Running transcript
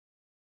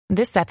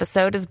This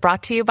episode is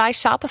brought to you by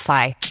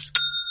Shopify.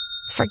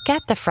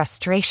 Forget the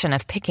frustration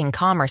of picking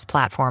commerce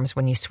platforms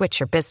when you switch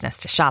your business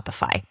to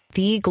Shopify,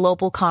 the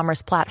global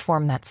commerce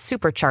platform that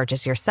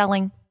supercharges your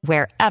selling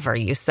wherever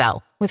you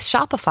sell. With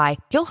Shopify,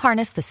 you'll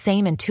harness the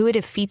same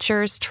intuitive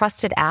features,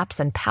 trusted apps,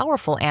 and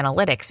powerful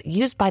analytics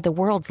used by the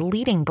world's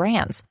leading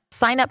brands.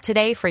 Sign up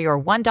today for your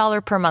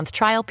 $1 per month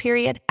trial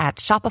period at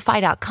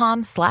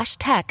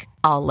shopify.com/tech,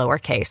 all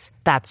lowercase.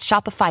 That's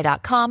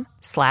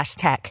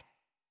shopify.com/tech.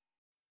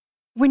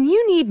 When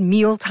you need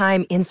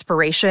mealtime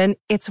inspiration,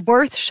 it's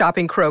worth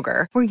shopping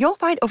Kroger, where you'll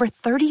find over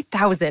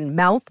 30,000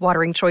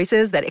 mouth-watering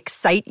choices that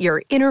excite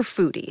your inner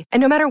foodie. And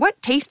no matter what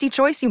tasty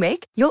choice you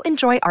make, you'll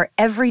enjoy our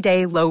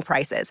everyday low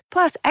prices,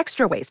 plus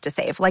extra ways to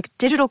save, like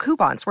digital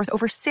coupons worth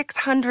over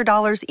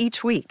 $600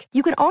 each week.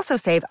 You can also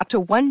save up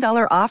to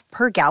 $1 off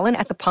per gallon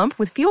at the pump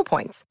with fuel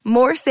points.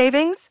 More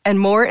savings and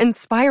more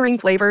inspiring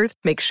flavors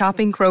make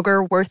shopping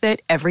Kroger worth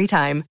it every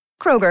time.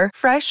 Kroger,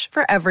 fresh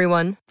for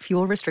everyone.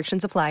 Fuel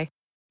restrictions apply.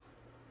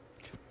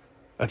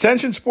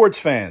 Attention sports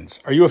fans,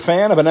 are you a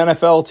fan of an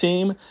NFL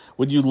team?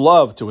 Would you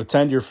love to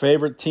attend your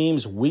favorite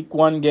team's Week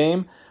 1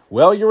 game?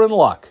 Well, you're in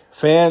luck.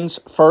 Fans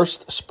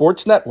First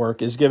Sports Network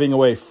is giving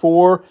away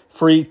 4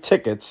 free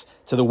tickets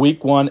to the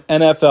Week 1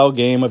 NFL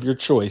game of your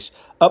choice,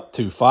 up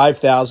to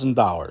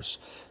 $5,000.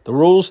 The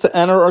rules to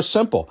enter are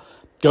simple.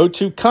 Go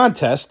to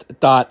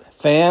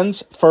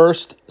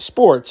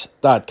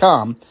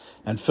contest.fansfirstsports.com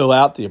and fill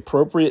out the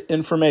appropriate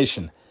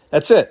information.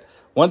 That's it.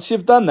 Once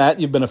you've done that,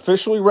 you've been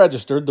officially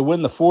registered to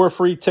win the 4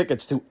 free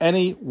tickets to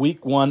any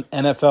Week 1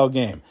 NFL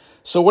game.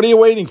 So what are you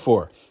waiting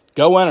for?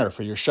 Go enter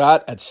for your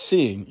shot at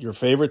seeing your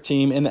favorite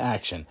team in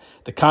action.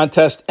 The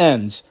contest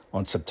ends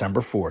on September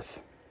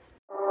 4th.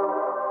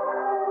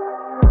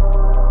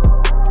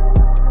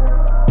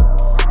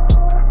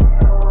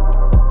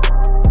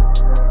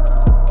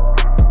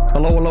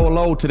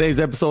 Hello. Today's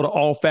episode of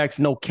All Facts,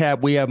 No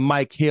Cap. We have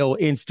Mike Hill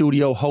in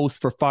studio,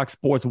 host for Fox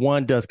Sports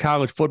 1, does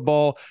college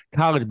football,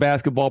 college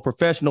basketball,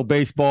 professional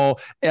baseball.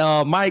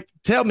 Mike,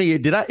 tell me,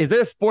 is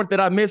there a sport that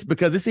I missed?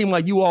 Because it seemed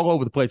like you all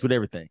over the place with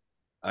everything.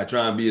 I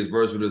try and be as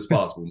versatile as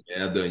possible,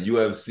 man. I've done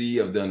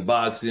UFC, I've done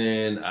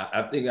boxing.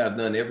 I think I've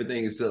done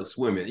everything except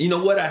swimming. You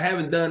know what I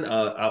haven't done?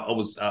 I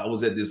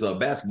was at this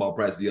basketball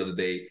practice the other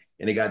day,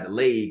 and they got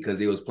delayed because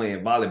they was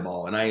playing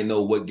volleyball, and I didn't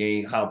know what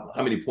game, how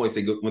many points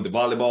they went to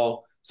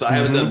volleyball. So I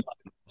haven't done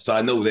volleyball. So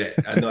I know that.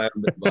 I know I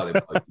haven't done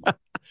volleyball.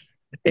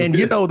 And,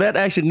 that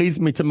actually leads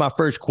me to my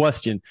first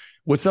question.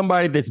 With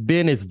somebody that's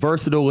been as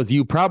versatile as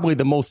you, probably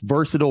the most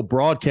versatile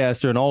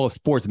broadcaster in all of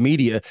sports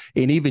media,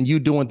 and even you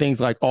doing things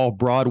like off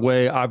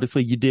Broadway,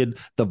 obviously you did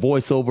the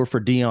voiceover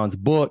for Dion's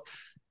book.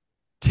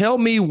 Tell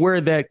me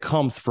where that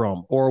comes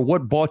from, or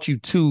what brought you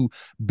to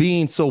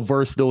being so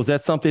versatile. Is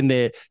that something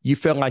that you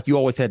felt like you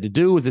always had to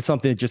do? Is it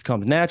something that just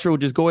comes natural?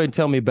 Just go ahead and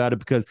tell me about it,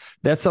 because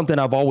that's something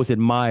I've always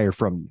admired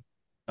from you.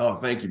 Oh,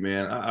 thank you,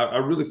 man. I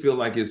really feel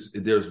like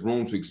there's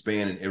room to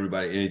expand in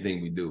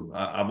anything we do.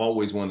 I've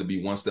always wanted to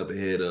be one step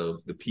ahead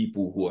of the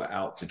people who are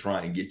out to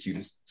try and get you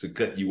to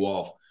cut you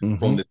off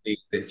from the things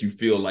that you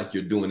feel like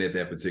you're doing at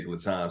that particular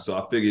time. So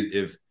I figured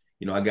if,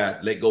 I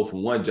got let go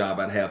from one job,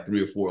 I'd have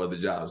 3 or 4 other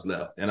jobs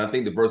left. And I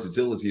think the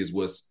versatility is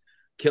what's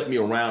kept me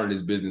around in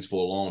this business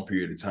for a long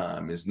period of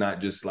time. It's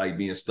not just like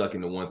being stuck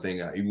into one thing.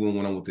 Even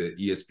when I went to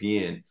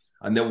ESPN,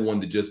 I never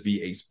wanted to just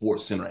be a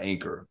Sports Center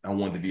anchor. I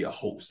wanted to be a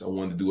host. I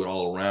wanted to do it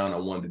all around. I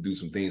wanted to do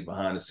some things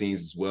behind the scenes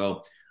as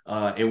well.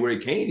 And where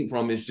it came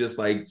from is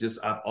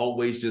I've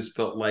always just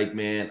felt like,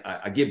 man,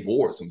 I get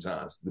bored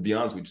sometimes, to be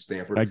honest with you,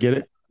 Stanford. I get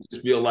it. I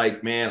just feel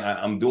like, man,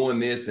 I'm doing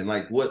this, and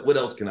like, what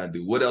else can I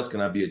do? What else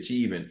can I be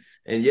achieving?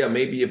 And yeah,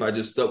 maybe if I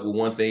just stuck with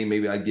one thing,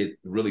 maybe I get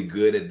really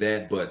good at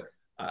that. But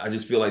I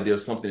just feel like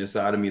there's something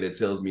inside of me that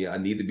tells me I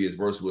need to be as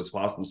versatile as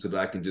possible so that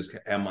I can just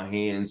have my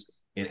hands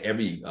in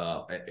every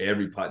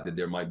pot that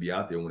there might be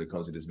out there when it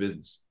comes to this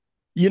business.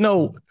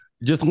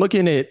 Just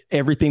looking at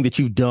everything that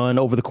you've done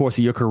over the course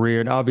of your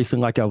career, and obviously,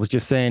 like I was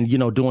just saying,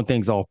 doing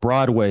things off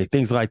Broadway,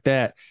 things like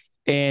that,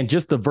 and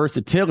just the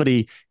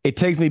versatility, it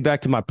takes me back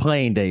to my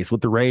playing days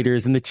with the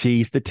Raiders and the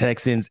Chiefs, the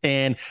Texans.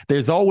 And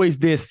there's always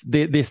this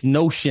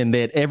notion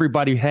that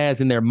everybody has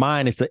in their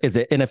mind as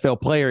an NFL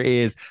player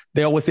is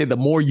they always say the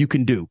more you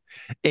can do.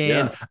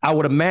 And I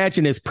would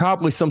imagine it's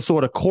probably some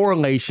sort of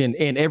correlation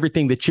in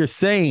everything that you're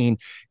saying.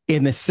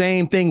 And the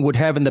same thing with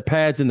having the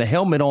pads and the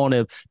helmet on.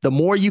 If the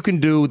more you can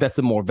do, that's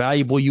the more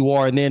valuable you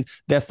are. And then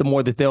that's the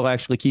more that they'll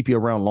actually keep you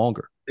around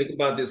longer. Think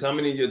about this. How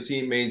many of your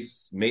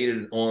teammates made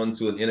it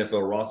onto an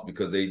NFL roster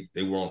because they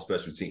were on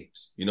special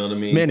teams? You know what I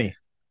mean? Many.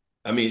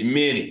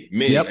 Many.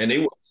 Yep. And they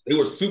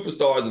were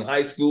superstars in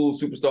high school,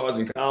 superstars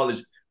in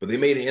college, but they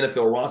made an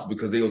NFL roster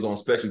because they was on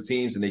special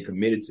teams and they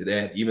committed to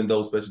that, even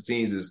though special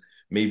teams is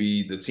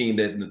maybe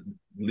the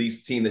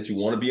least team that you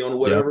want to be on or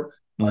whatever. Yep.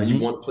 You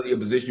want to play a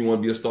position, you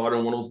want to be a starter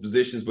in one of those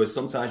positions, but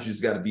sometimes you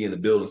just got to be in the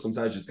building.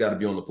 Sometimes you just got to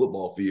be on the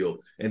football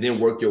field and then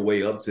work your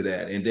way up to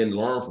that and then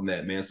learn from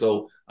that, man.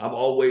 So I've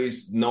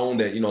always known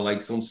that,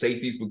 like some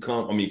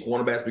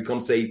quarterbacks become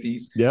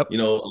safeties. Yep.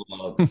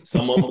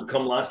 Some of them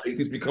become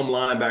safeties become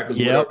linebackers,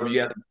 whatever. You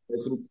have to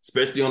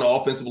especially on the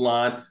offensive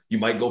line. You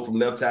might go from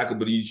left tackle,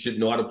 but you should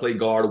know how to play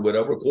guard or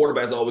whatever. A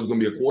quarterback's always going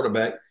to be a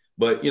quarterback.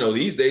 But,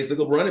 these days, look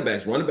at running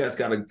backs. Running backs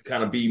got to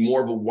kind of be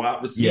more of a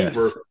wide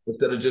receiver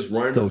instead of just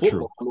running the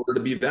football in order to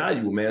be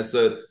valuable, man.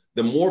 So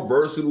the more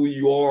versatile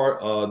you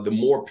are, the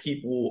more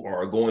people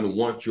are going to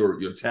want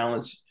your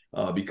talents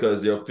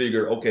because they'll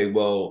figure, okay,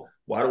 well,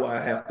 why do I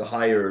have to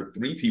hire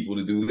 3 people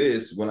to do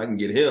this when I can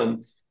get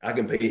him? I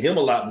can pay him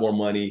a lot more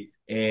money,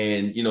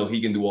 and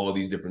he can do all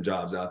these different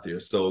jobs out there.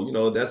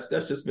 So that's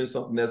just been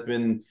something that's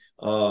been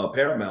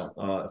paramount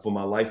for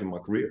my life and my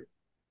career.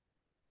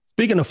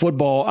 Speaking of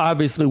football,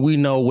 obviously we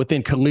know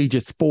within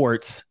collegiate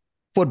sports,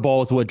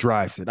 football is what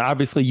drives it.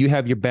 Obviously you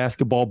have your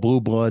basketball blue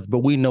bloods, but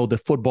we know that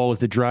football is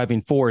the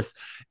driving force.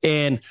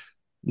 And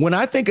when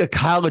I think of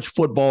college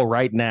football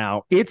right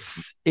now,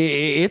 it's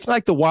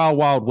like the wild,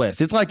 wild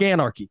west. It's like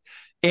anarchy.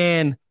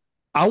 And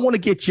I want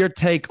to get your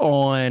take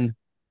on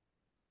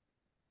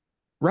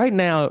right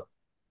now,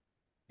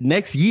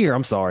 next year,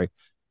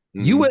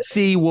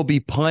 USC will be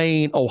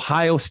playing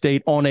Ohio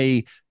State on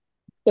a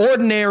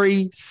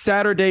ordinary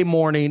Saturday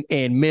morning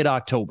in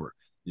mid-October.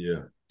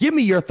 Yeah. Give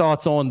me your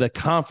thoughts on the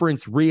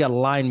conference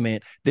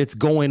realignment that's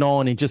going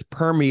on and just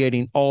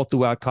permeating all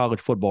throughout college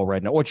football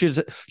right now. Or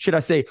should I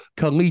say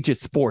collegiate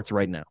sports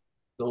right now?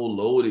 So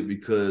loaded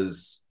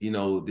because,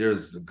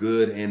 there's the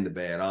good and the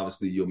bad.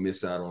 Obviously, you'll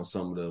miss out on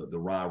some of the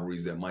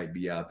rivalries that might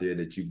be out there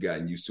that you've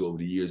gotten used to over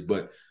the years.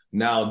 But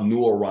now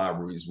newer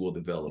rivalries will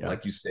develop. Yeah.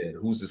 Like you said,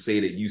 who's to say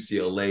that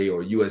UCLA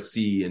or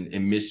USC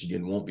and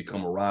Michigan won't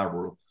become a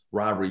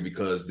rivalry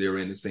because they're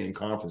in the same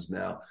conference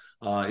now.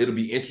 It'll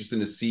be interesting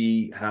to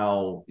see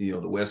how the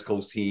West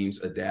Coast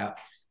teams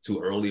adapt to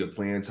earlier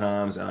playing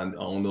times. I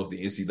don't know if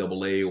the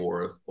NCAA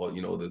or if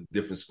the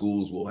different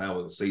schools will have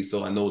a say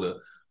so. I know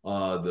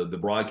the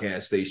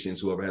broadcast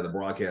stations, whoever had the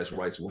broadcast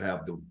rights, will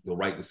have the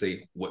right to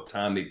say what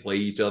time they play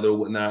each other or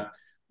whatnot.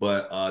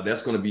 But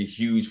that's going to be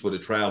huge for the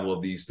travel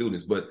of these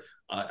students. But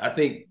I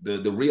think the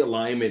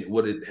realignment,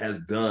 what it has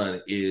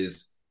done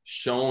is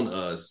shown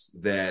us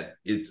that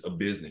it's a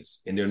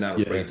business and they're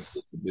not afraid to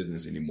put the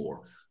business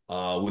anymore.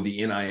 With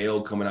the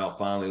NIL coming out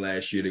finally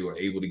last year, they were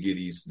able to give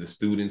the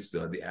students,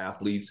 the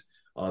athletes,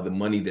 the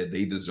money that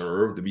they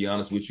deserve, to be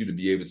honest with you, to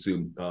be able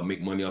to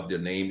make money off their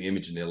name,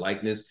 image, and their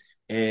likeness.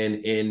 And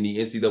in the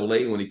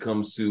NCAA, when it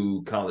comes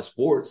to college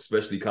sports,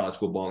 especially college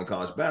football and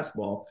college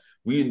basketball,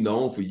 we've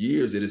known for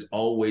years it has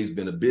always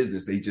been a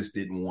business. They just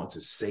didn't want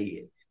to say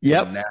it.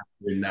 Yep. And now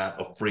we're not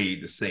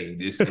afraid to say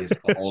this is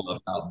all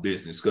about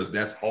business, because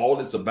that's all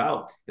it's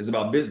about. It's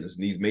about business.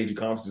 And these major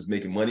conferences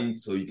making money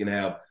so you can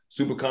have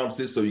super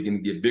conferences, so you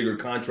can get bigger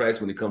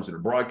contracts when it comes to the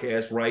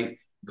broadcast, right?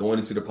 Going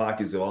into the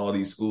pockets of all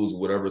these schools or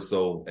whatever.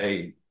 So,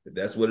 hey, if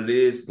that's what it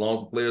is, as long as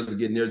the players are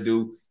getting their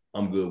due,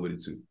 I'm good with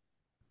it too.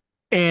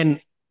 And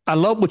I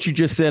love what you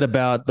just said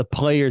about the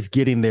players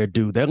getting their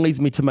due. That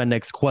leads me to my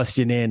next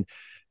question. And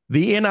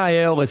the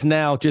NIL is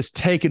now just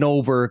taking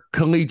over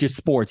collegiate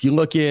sports. You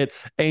look at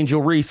Angel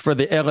Reese for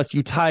the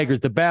LSU Tigers,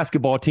 the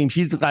basketball team.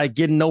 She's like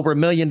getting over $1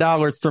 million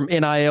from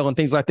NIL and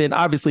things like that. And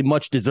obviously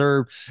much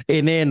deserved.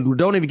 And then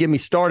don't even get me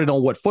started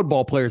on what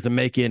football players are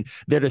making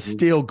that are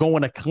still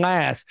going to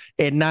class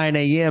at 9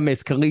 a.m.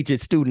 as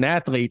collegiate student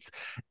athletes.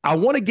 I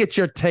want to get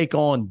your take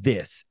on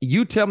this.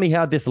 You tell me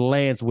how this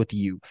lands with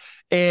you.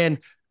 And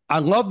I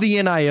love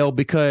the NIL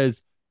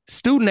because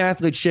student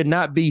athletes should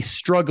not be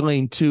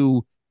struggling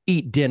to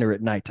eat dinner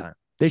at nighttime.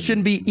 They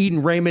shouldn't be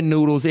eating ramen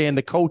noodles and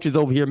the coaches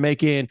over here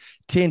making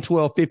 $10,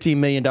 $12, $15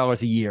 million a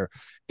year.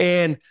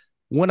 And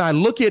when I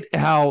look at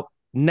how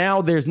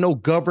now there's no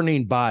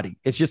governing body,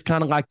 it's just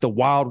kind of like the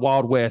wild,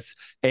 wild west.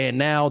 And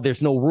now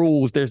there's no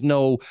rules. There's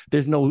no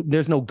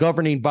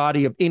governing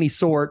body of any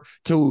sort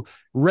to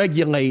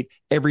regulate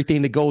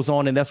everything that goes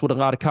on. And that's what a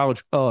lot of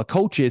college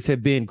coaches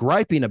have been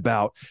griping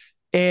about.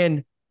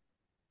 And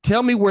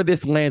tell me where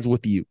this lands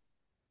with you,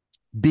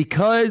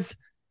 because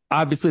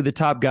obviously the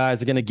top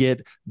guys are going to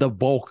get the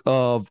bulk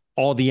of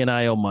all the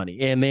NIL money.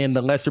 And then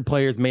the lesser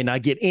players may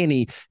not get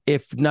any,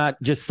 if not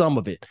just some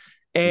of it.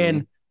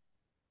 And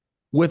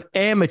with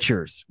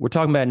amateurs, we're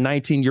talking about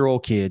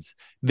 19-year-old kids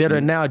that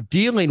are now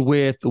dealing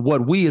with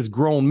what we as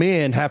grown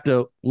men have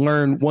to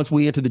learn once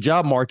we enter the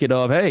job market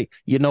of, hey,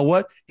 you know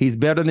what? He's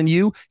better than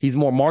you. He's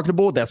more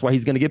marketable. That's why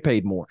he's going to get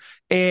paid more.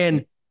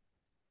 And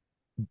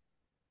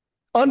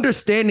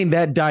understanding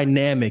that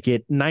dynamic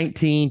at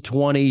 19,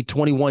 20,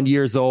 21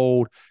 years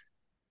old,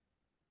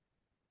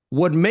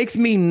 what makes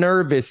me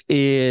nervous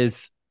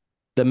is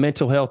the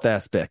mental health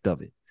aspect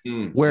of it,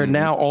 where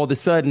now all of a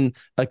sudden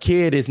a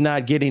kid is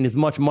not getting as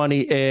much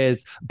money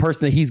as a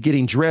person that he's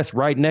getting dressed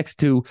right next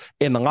to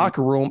in the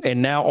locker room.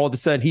 And now all of a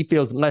sudden he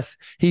feels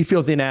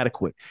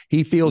inadequate.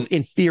 He feels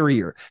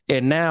inferior.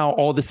 And now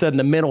all of a sudden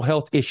the mental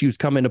health issues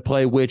come into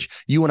play, which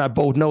you and I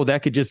both know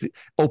that could just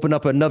open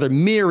up another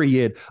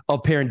myriad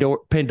of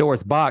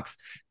Pandora's box.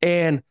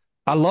 And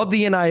I love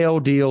the NIL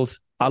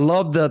deals. I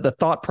love the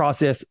thought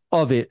process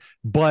of it,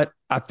 but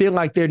I feel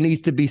like there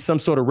needs to be some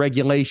sort of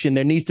regulation.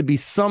 There needs to be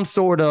some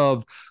sort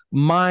of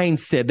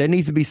mindset. There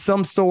needs to be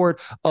some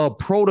sort of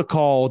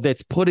protocol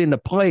that's put into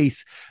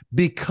place,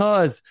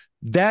 because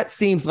that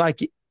seems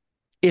like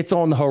it's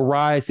on the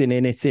horizon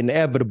and it's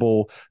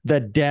inevitable, the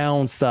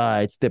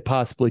downsides that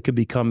possibly could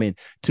be coming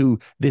to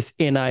this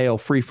NIL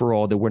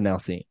free-for-all that we're now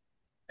seeing.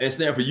 And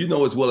Stanford, you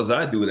know as well as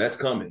I do, that's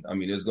coming. I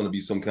mean, there's going to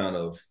be some kind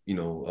of,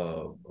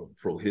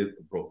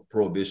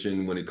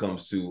 prohibition when it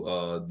comes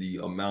to the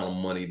amount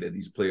of money that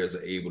these players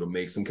are able to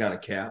make, some kind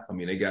of cap. I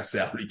mean, they got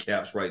salary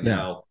caps right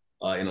now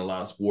in a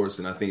lot of sports,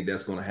 and I think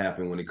that's going to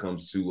happen when it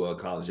comes to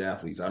college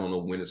athletes. I don't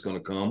know when it's going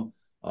to come.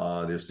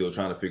 They're still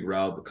trying to figure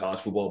out the college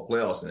football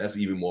playoffs, and that's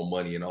even more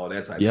money and all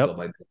that type of stuff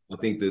like that.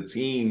 I think the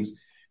teams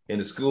and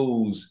the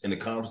schools and the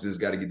conferences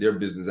got to get their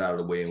business out of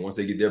the way. And once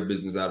they get their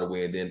business out of the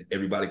way, and then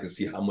everybody can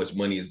see how much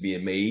money is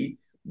being made,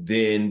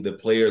 then the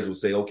players will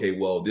say, okay,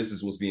 well, this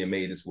is what's being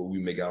made. This is what we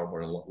make out of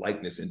our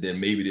likeness. And then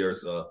maybe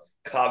there's a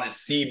college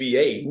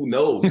CBA. Who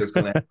knows that's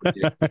going to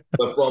happen.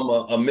 But from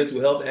a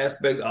mental health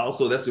aspect,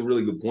 also, that's a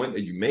really good point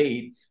that you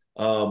made.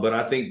 But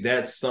I think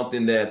that's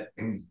something that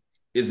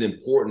is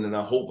important. And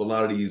I hope a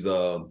lot of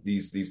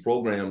these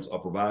programs are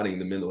providing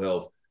the mental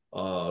health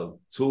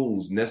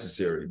tools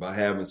necessary by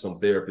having some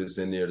therapists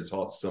in there to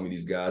talk to some of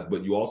these guys.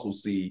 But you also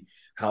see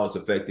how it's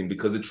affecting,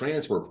 because the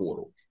transfer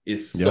portal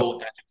is so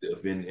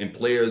active, and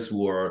players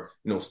who are,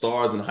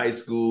 stars in high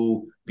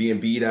school being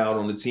beat out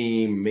on the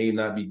team may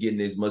not be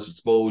getting as much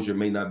exposure,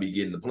 may not be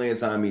getting the playing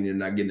time, meaning they're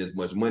not getting as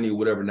much money or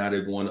whatever. Now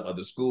they're going to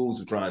other schools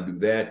to try and do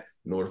that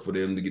in order for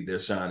them to get their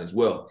shine as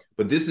well.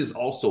 But this is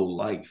also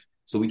life.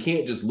 So we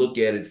can't just look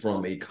at it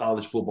from a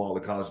college football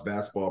or college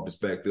basketball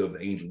perspective,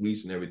 Angel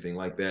Reese and everything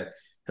like that.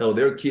 Hell,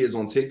 there are kids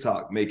on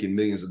TikTok making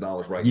millions of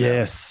dollars right now.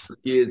 Yes.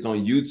 Kids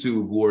on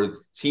YouTube who are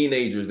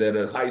teenagers that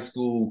are high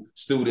school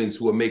students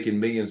who are making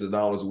millions of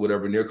dollars or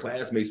whatever, and their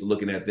classmates are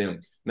looking at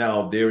them.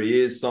 Now, there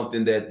is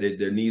something that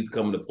there needs to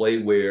come into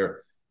play where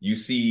you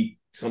see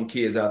some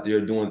kids out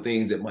there doing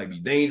things that might be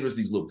dangerous,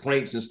 these little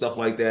pranks and stuff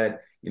like that,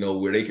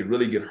 where they could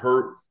really get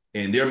hurt.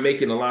 And they're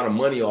making a lot of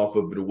money off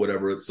of it or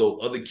whatever. So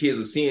other kids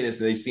are seeing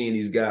this, and they're seeing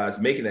these guys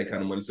making that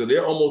kind of money. So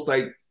they're almost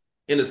like,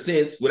 in a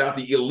sense, without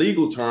the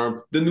illegal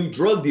term, the new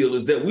drug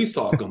dealers that we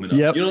saw coming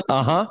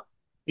up.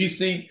 You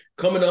see,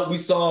 coming up, we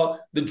saw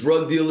the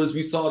drug dealers,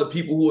 we saw the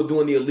people who are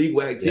doing the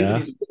illegal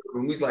activities.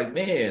 And we was like,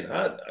 man,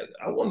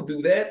 I want to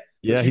do that.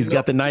 Yeah, he's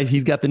got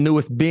the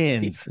newest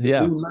Benz.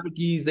 Yeah, new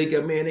Nikes. They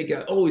got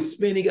it's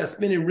spinning. He got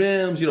spinning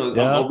rims. I'm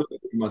really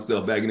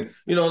myself back in it.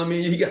 You know what I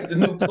mean? He got the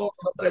new car, all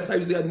that type.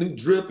 He's got new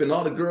drip, and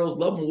all the girls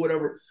love him or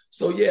whatever.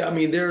 So yeah, I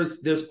mean,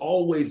 there's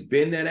always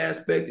been that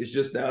aspect. It's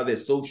just now that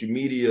social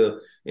media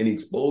and the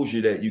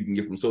exposure that you can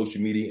get from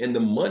social media, and the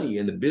money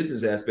and the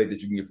business aspect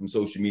that you can get from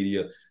social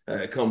media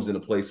comes into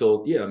play.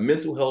 So yeah,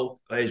 mental health,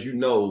 as you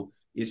know,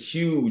 is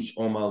huge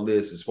on my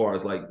list as far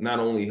as like not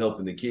only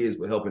helping the kids,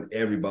 but helping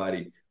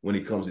everybody when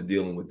it comes to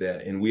dealing with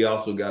that. And we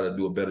also got to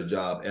do a better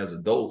job as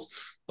adults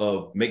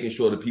of making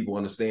sure that people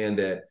understand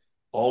that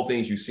all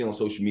things you see on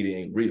social media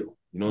ain't real.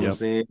 You know what I'm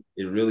saying?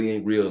 It really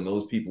ain't real. And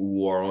those people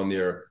who are on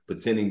there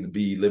pretending to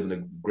be living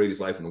the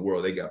greatest life in the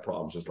world, they got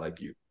problems just like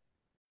you.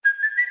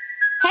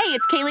 Hey,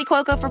 it's Kaylee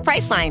Cuoco for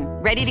Priceline.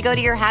 Ready to go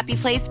to your happy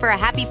place for a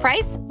happy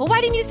price? Well,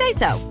 why didn't you say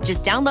so?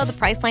 Just download the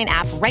Priceline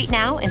app right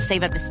now and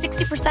save up to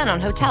 60% on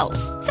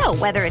hotels. So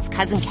whether it's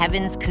Cousin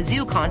Kevin's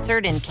Kazoo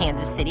Concert in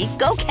Kansas City,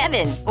 go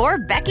Kevin, or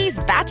Becky's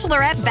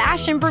Bachelorette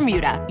Bash in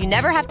Bermuda, you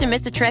never have to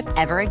miss a trip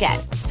ever again.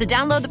 So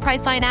download the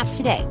Priceline app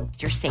today.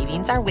 Your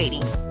savings are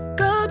waiting.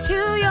 Go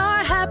to your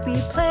happy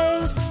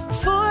place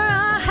for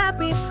a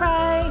happy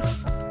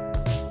price.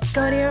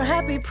 Go to your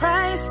happy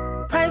price,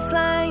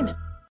 Priceline.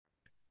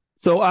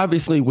 So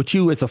obviously with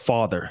you as a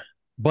father,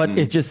 but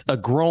it's just a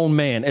grown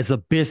man as a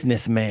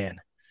businessman.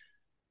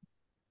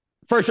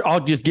 First,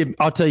 I'll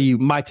tell you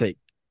my take.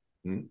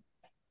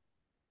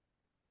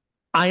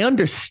 I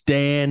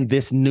understand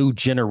this new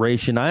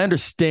generation. I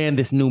understand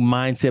this new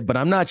mindset, but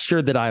I'm not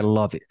sure that I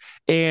love it.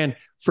 And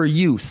for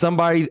you,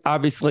 somebody,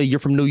 obviously you're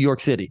from New York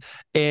City,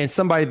 and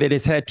somebody that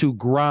has had to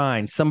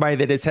grind, somebody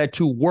that has had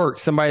to work,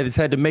 somebody that's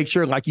had to make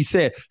sure, like you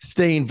said,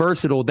 staying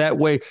versatile. That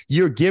way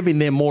you're giving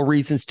them more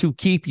reasons to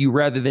keep you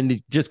rather than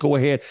to just go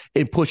ahead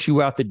and push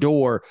you out the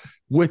door.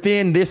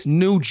 Within this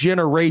new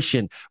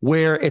generation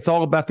where it's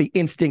all about the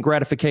instant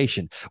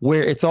gratification,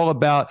 where it's all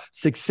about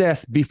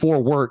success before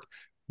work,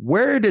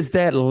 where does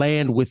that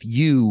land with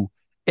you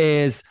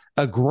as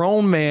a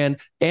grown man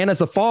and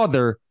as a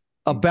father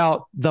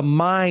about the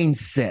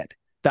mindset,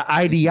 the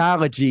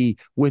ideology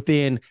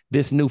within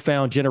this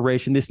newfound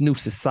generation, this new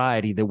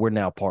society that we're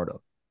now part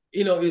of?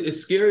 It's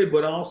scary,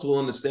 but I also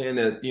understand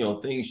that,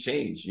 things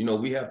change.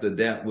 We have to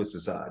adapt with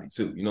society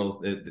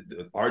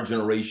too. Our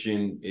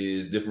generation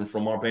is different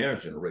from our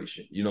parents'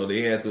 generation.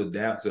 They had to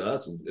adapt to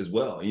us as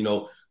well.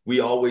 We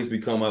always we're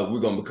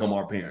going to become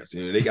our parents.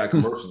 They got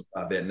commercials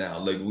about that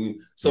now.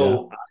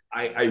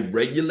 I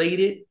regulate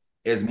it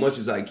as much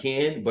as I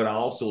can, but I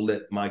also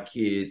let my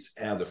kids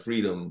have the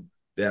freedom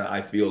that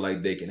I feel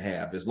like they can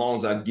have, as long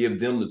as I give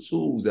them the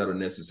tools that are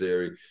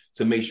necessary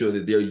to make sure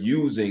that they're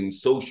using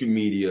social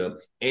media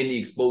and the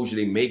exposure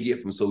they may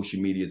get from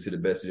social media to the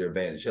best of their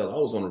advantage. Hell, I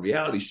was on a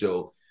reality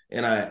show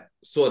and I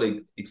sort of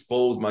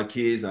exposed my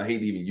kids. I hate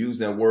to even use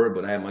that word,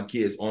 but I had my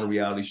kids on a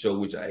reality show,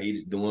 which I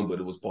hated doing, but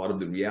it was part of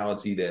the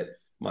reality that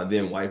my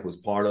then wife was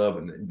part of,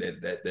 and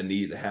that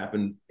needed to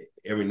happen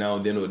every now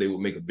and then, or they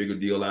would make a bigger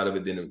deal out of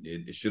it than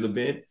it should have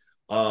been.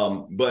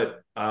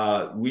 But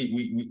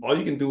we all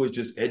you can do is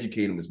just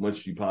educate them as much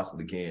as you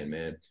possibly can,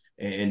 man,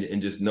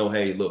 and just know,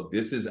 hey, look,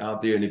 this is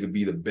out there, and it could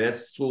be the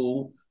best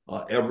tool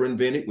ever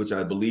invented, which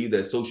I believe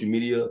that social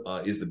media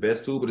is the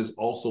best tool, but it's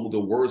also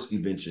the worst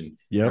invention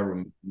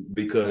ever,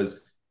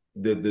 because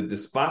the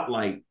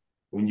spotlight,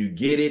 when you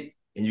get it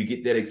and you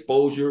get that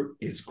exposure,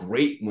 it's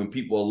great when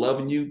people are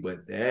loving you,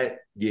 but that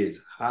gets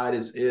hot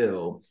as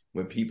hell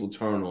when people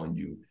turn on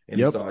you and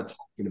they start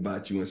talking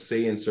about you and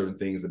saying certain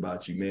things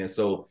about you, man.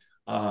 So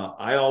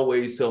I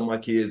always tell my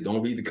kids,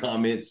 don't read the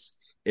comments.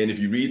 And if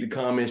you read the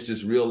comments,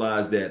 just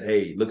realize that,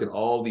 hey, look at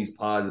all these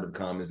positive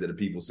comments that are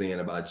people saying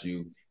about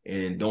you,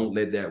 and don't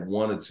let that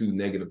one or two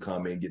negative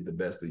comment get the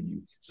best of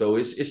you. So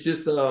it's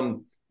just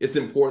it's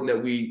important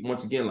that we,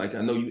 once again, like,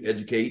 I know you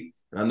educate,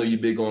 and I know you're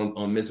big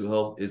on mental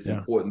health. It's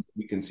important that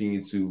we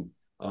continue to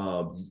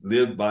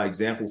live by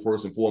example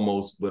first and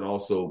foremost, but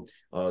also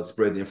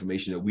spread the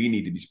information that we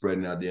need to be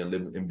spreading out there and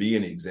live and be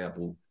an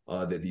example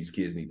that these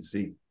kids need to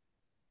see.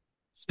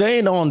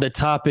 Staying on the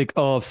topic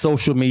of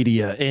social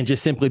media and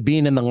just simply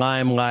being in the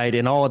limelight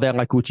and all of that,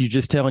 like what you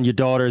just telling your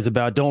daughters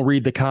about, don't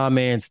read the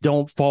comments,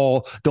 don't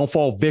fall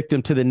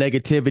victim to the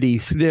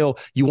negativity. Still,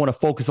 you want to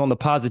focus on the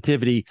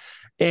positivity.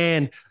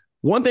 And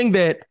one thing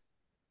that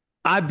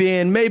I've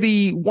been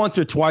maybe once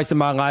or twice in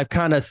my life,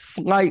 kind of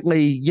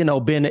slightly,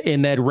 been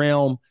in that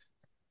realm.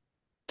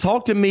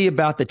 Talk to me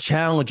about the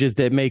challenges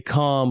that may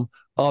come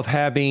of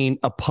having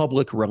a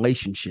public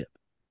relationship,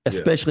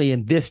 especially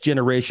in this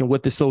generation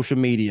with the social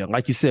media,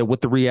 like you said,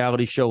 with the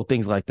reality show,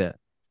 things like that.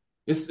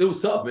 It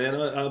was tough, man.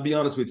 I'll be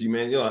honest with you,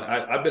 man.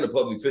 I've been a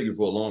public figure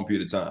for a long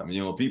period of time.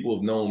 People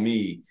have known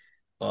me.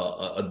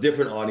 A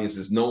different audience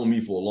has known me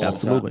for a long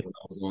time. When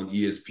I was on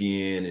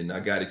ESPN and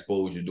I got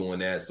exposure doing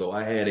that. So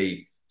I had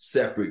a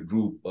separate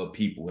group of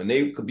people, and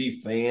they could be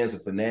fans or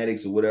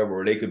fanatics or whatever,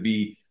 or they could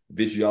be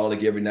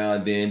vitriolic every now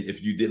and then.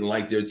 If you didn't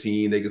like their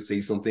team, they could say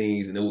some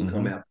things and it would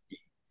come after me.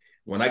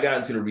 When I got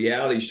into the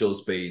reality show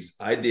space,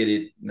 I did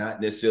it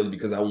not necessarily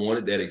because I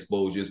wanted that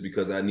exposure, it's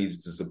because I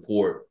needed to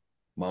support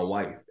my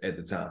wife at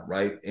the time,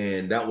 right?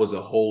 And that was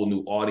a whole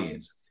new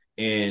audience.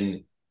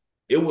 And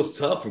it was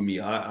tough for me,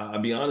 I'll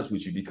be honest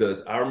with you,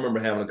 because I remember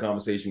having a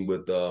conversation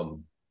with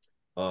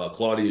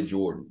Claudia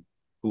Jordan,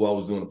 who I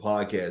was doing a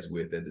podcast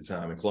with at the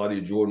time. And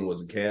Claudia Jordan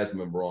was a cast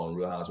member on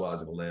Real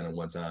Housewives of Atlanta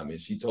one time. And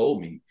she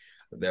told me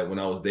that when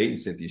I was dating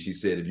Cynthia, she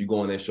said, if you go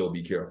on that show,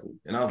 be careful.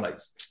 And I was like,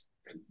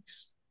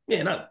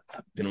 man, I've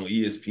been on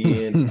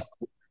ESPN.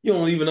 You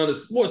don't even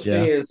understand sports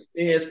fans.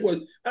 And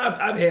sports.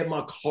 I've had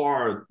my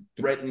car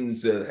threatened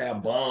to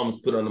have bombs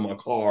put under my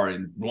car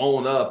and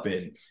blown up,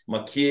 and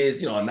my kids,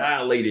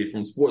 annihilated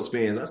from sports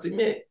fans. I said,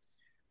 man,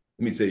 let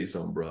me tell you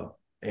something, bro.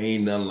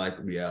 Ain't nothing like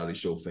reality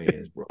show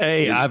fans, bro.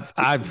 Hey,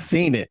 I've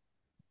seen it.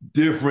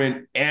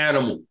 Different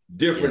animal,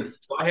 different. Yes.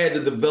 So I had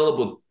to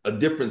develop a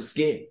different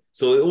skin.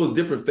 So it was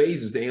different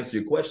phases to answer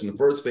your question. The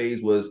first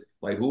phase was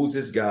like, who's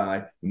this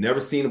guy? We've never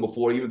seen him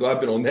before, even though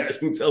I've been on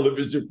national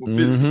television for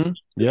 15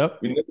 years.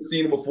 We've never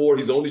seen him before.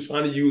 He's only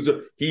trying to use her.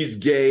 He's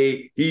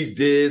gay. He's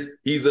this.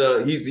 He's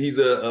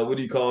a what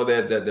do you call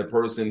that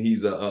person?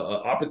 He's a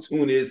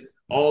opportunist.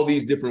 All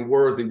these different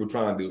words they were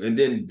trying to do. And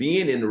then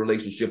being in the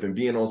relationship and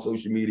being on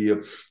social media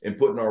and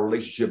putting our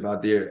relationship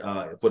out there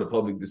for the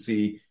public to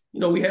see,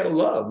 we had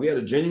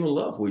a genuine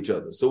love for each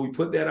other. So we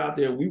put that out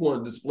there, and we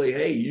want to display,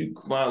 hey, you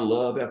can find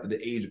love after the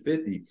age of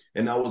 50.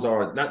 And that was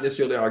not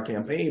necessarily our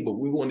campaign, but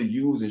we want to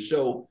use and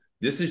show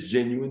this is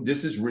genuine,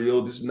 this is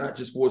real, this is not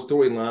just for a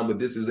storyline, but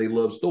this is a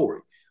love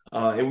story.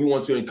 And we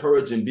want to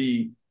encourage and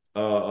be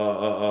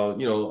proactive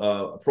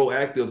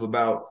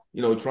about,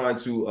 trying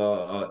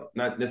to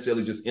not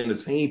necessarily just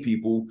entertain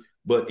people,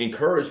 but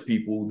encourage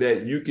people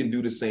that you can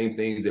do the same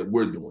things that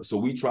we're doing. So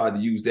we tried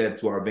to use that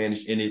to our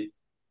advantage, and it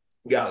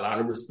got a lot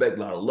of respect, a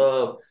lot of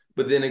love,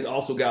 but then it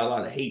also got a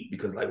lot of hate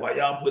because, like, why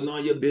y'all putting all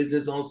your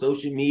business on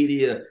social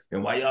media,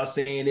 and why y'all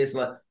saying this?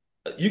 Like,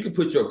 you could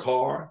put your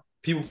car.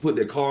 People put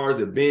their cars,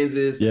 their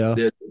Benzes,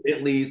 their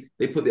Bentleys.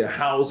 They put their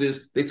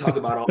houses. They talk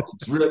about all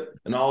the drip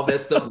and all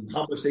that stuff and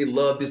how much they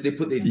love this. They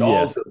put their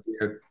dogs up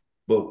there.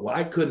 But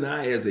why couldn't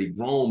I, as a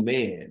grown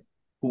man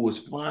who was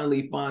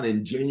finally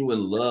finding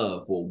genuine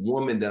love for a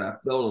woman that I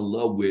fell in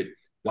love with,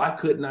 why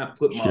couldn't I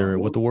put my share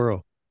it with the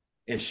world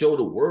and show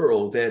the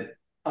world that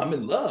I'm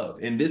in love,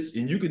 and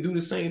you could do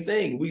the same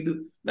thing. We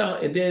do now.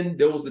 And then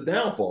there was the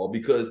downfall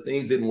because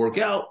things didn't work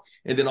out.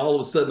 And then all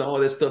of a sudden, all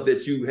that stuff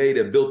that you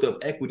that built up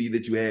equity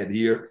that you had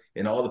here,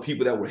 and all the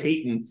people that were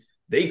hating,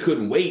 they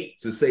couldn't wait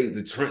to say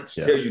the trench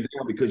tear you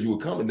down because you were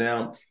coming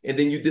down. And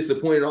then you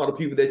disappointed all the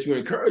people that you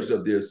encouraged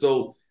up there.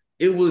 So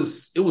It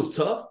was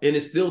tough, and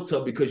it's still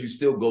tough because you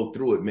still go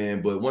through it,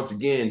 man. But once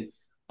again,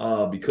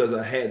 because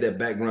I had that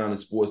background in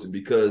sports, and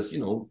because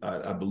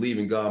I believe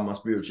in God, my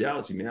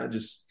spirituality, man.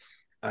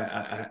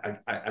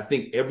 I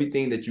think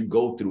everything that you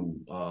go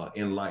through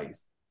in life,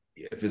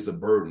 if it's a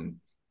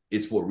burden,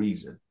 it's for a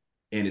reason,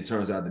 and it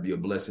turns out to be a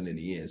blessing in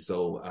the end.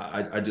 So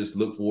I just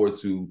look forward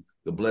to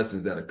the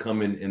blessings that are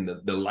coming and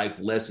the life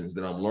lessons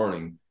that I'm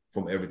learning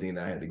from everything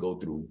that I had to go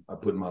through. I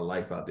put my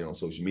life out there on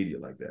social media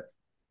like that.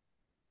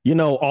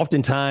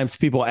 Oftentimes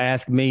people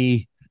ask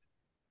me,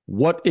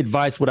 what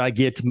advice would I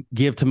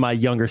give to my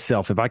younger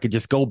self if I could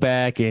just go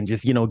back and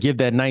just, give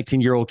that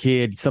 19-year-old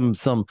kid some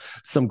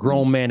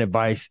grown man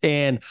advice?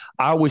 And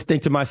I always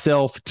think to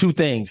myself two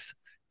things.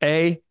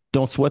 A,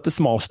 don't sweat the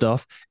small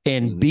stuff.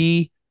 And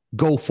B,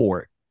 go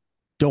for it.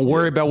 Don't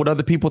worry about what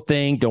other people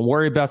think. Don't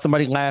worry about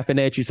somebody laughing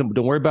at you.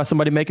 Don't worry about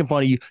somebody making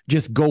fun of you.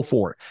 Just go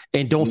for it.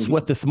 And don't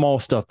sweat the small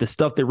stuff. The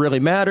stuff that really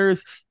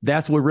matters,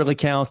 that's what really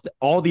counts.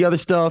 All the other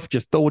stuff,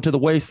 just throw it to the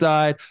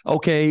wayside.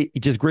 Okay,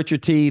 just grit your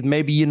teeth.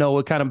 Maybe,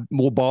 it kind of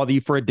will bother you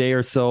for a day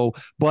or so.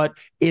 But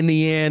in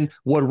the end,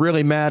 what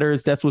really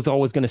matters, that's what's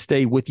always going to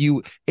stay with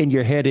you in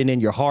your head and in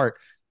your heart.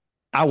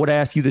 I would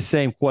ask you the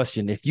same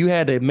question. If you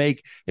had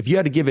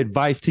to give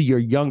advice to your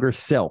younger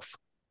self,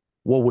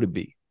 what would it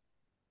be?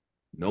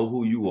 Know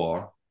who you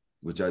are,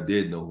 which I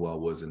did know who I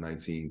was at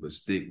 19, but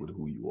stick with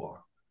who you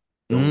are.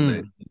 Don't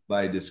let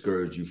anybody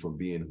discourage you from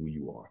being who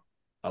you are.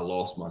 I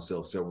lost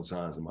myself several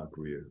times in my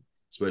career,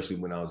 especially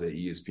when I was at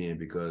ESPN,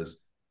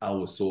 because I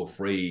was so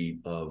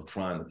afraid of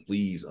trying to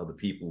please other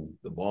people,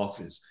 the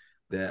bosses,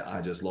 that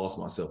I just lost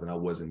myself, and I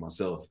wasn't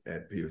myself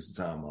at periods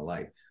of time in my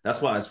life.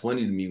 That's why it's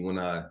funny to me when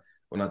I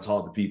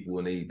talk to people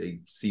and they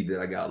see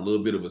that I got a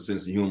little bit of a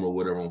sense of humor or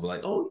whatever. I'm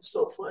like, oh, you're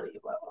so funny.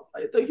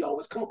 I think you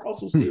always come across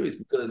so serious,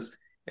 because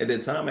at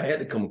that time I had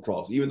to come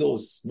across, even though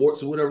it's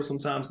sports or whatever,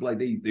 sometimes like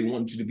they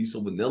want you to be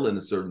so vanilla in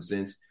a certain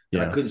sense.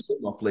 And I couldn't show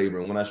my flavor.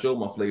 And when I showed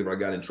my flavor, I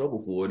got in trouble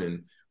for it.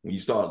 And when you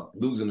start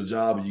losing a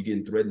job and you're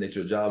getting threatened that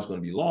your job's going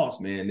to be lost,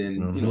 man, then,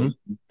 you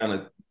kind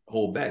of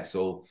hold back.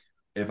 So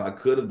if I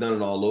could have done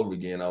it all over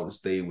again, I would have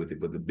stayed with it.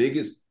 But the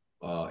biggest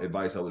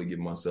advice I would have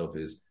given myself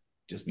is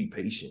just be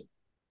patient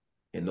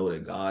and know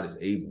that God is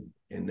able,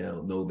 and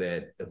know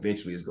that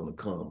eventually it's going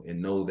to come,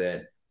 and know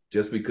that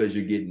just because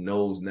you're getting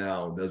no's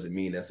now doesn't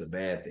mean that's a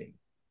bad thing.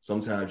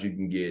 Sometimes you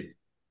can get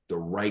the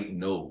right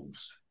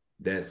no's.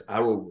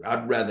 I would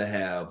rather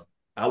have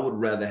a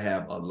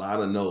lot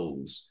of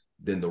no's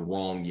than the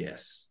wrong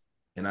yes.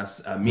 And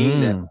I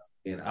mean that.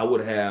 And I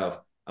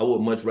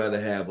would much rather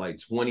have like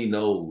 20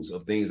 no's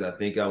of things I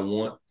think I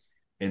want,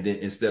 and then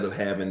instead of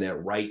having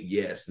that right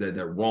yes,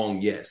 that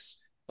wrong yes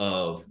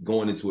of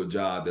going into a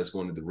job that's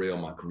going to derail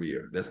my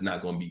career, that's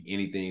not going to be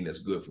anything that's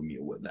good for me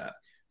or whatnot.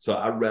 So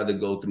I'd rather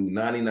go through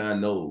 99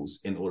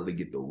 no's in order to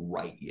get the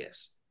right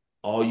yes.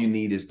 All you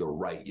need is the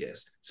right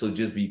yes. So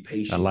just be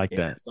patient. I like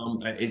that.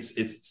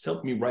 It's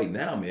helped me right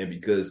now, man,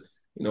 because,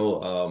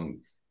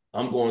 I'm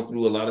going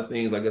through a lot of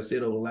things, like I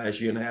said, over the last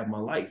year and a half of my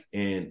life.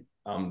 And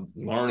I'm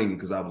learning,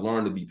 because I've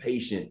learned to be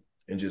patient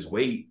and just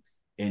wait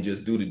and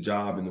just do the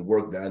job and the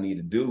work that I need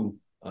to do.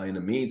 In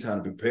the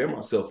meantime, to prepare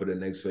myself for the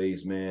next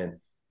phase, man,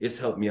 it's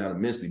helped me out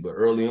immensely. But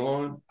early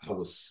on, I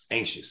was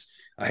anxious.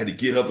 I had to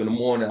get up in the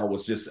morning.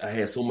 I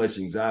had so much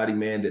anxiety,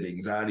 man, that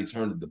anxiety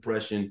turned to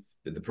depression.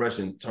 The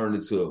depression turned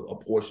into a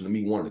portion of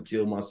me wanting to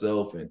kill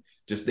myself, and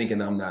just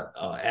thinking I'm not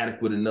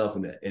adequate enough.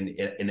 And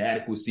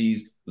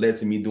inadequacies led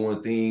to me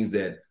doing things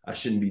that I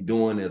shouldn't be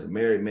doing as a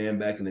married man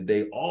back in the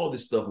day. All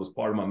this stuff was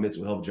part of my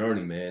mental health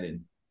journey, man.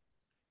 And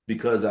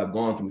because I've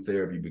gone through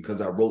therapy,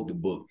 because I wrote the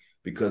book,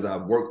 because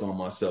I've worked on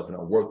myself, and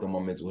I worked on my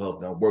mental health,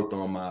 and I worked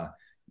on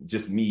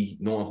just me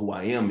knowing who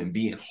I am and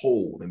being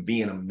whole and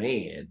being a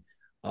man,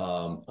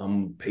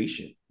 I'm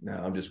patient.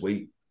 Now I'm just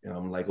waiting, and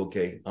I'm like,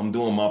 okay, I'm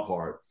doing my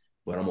part,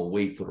 but I'm going to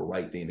wait for the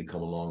right thing to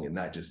come along and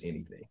not just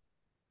anything.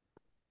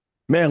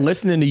 Man,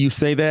 listening to you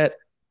say that,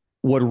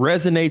 what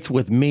resonates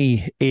with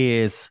me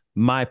is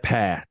my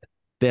path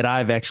that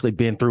I've actually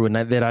been through and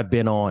that I've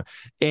been on.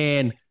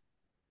 And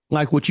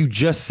like what you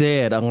just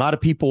said, a lot of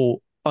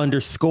people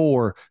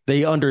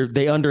they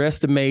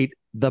underestimate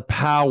the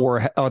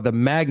power or the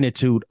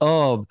magnitude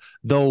of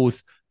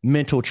those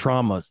mental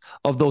traumas,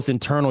 of those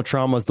internal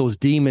traumas, those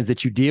demons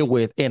that you deal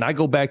with. And I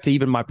go back to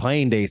even my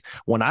playing days.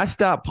 When I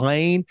stopped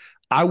playing,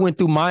 I went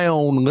through my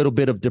own little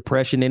bit of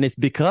depression. And it's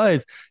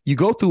because you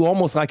go through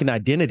almost like an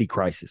identity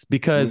crisis,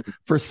 because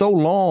for so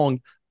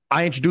long,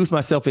 I introduced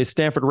myself as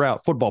Stanford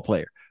Routt football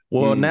player.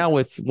 Well, now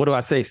it's, what do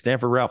I say?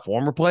 Stanford Routt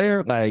former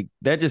player? Like,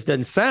 that just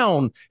doesn't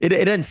sound, it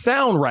doesn't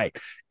sound right.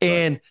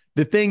 And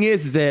the thing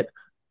is that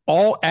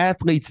all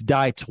athletes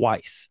die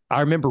twice. I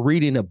remember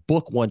reading a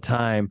book one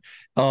time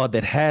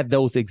that had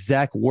those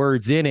exact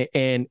words in it.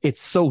 And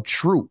it's so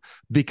true,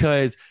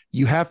 because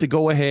you have to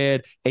go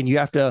ahead and you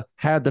have to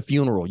have the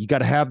funeral. You got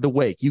to have the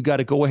wake. You got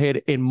to go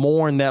ahead and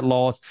mourn that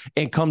loss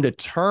and come to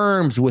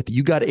terms with it.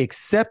 You got to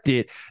accept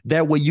it.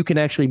 That way you can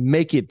actually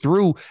make it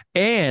through.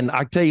 And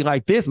I tell you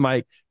like this,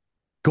 Mike,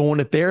 going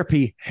to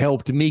therapy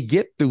helped me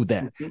get through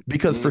that,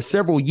 because for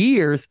several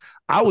years,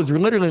 I was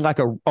literally like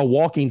a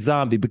walking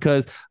zombie,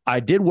 because I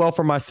did well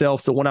for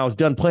myself. So when I was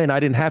done playing, I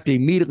didn't have to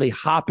immediately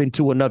hop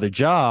into another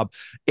job.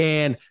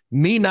 And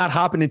me not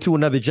hopping into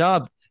another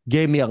job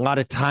gave me a lot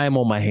of time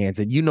on my hands.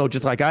 And,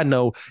 just like I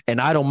know, and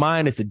I don't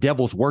mind, it's a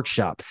devil's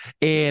workshop.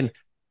 And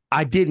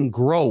I didn't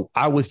grow.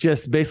 I was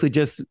basically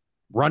just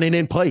running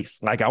in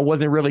place. Like I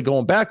wasn't really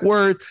going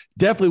backwards,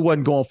 definitely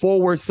wasn't going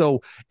forward.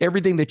 So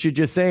everything that you're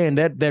just saying,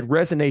 that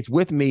resonates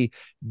with me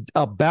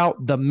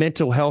about the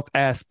mental health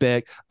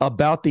aspect,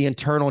 about the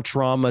internal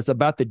traumas,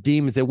 about the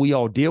demons that we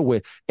all deal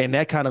with. And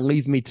that kind of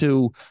leads me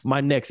to my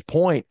next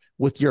point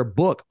with your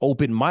book,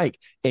 Open Mic.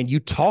 And you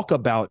talk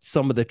about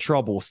some of the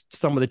troubles,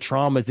 some of the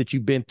traumas that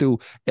you've been through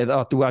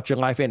throughout your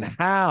life, and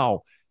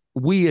how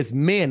we as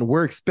men,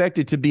 we're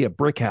expected to be a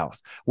brick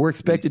house. We're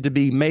expected to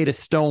be made of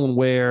stone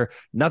where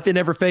nothing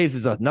ever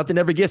phases us. Nothing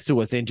ever gets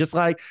to us. And just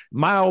like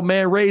my old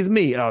man raised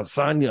me,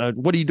 son,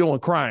 what are you doing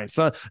crying?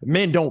 Son,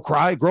 men don't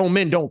cry. Grown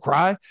men don't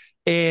cry.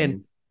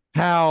 And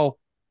how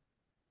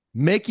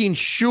making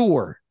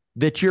sure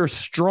that you're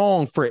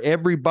strong for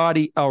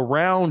everybody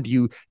around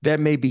you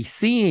that may be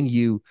seeing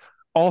you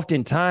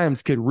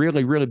oftentimes could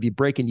really, really be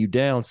breaking you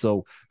down.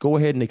 So go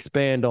ahead and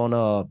expand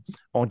on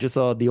just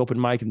the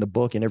open mic in the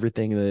book and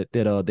everything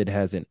that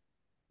has in it.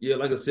 Yeah,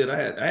 like I said,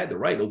 I had to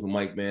write open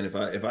mic, man. If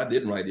I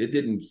didn't write, it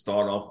didn't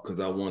start off because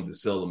I wanted to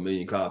sell 1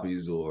 million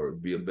copies or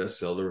be a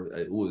bestseller.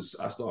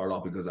 I started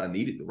off because I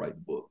needed to write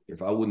the book.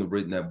 If I wouldn't have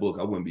written that book,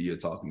 I wouldn't be here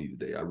talking to you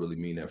today. I really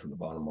mean that from the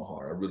bottom of my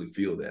heart. I really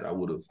feel that I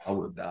would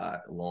have died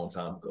a long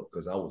time ago,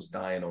 because I was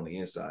dying on the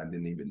inside and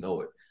didn't even know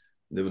it.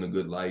 Living a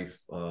good life,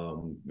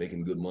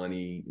 making good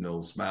money,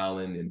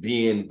 smiling and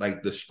being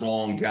like the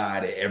strong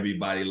guy that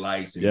everybody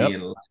likes, and being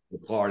like the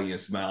party and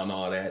smiling and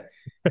all that.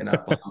 And I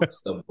found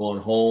myself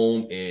going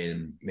home,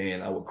 and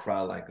man, I would cry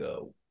like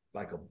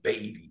a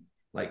baby,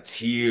 like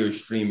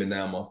tears streaming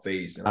down my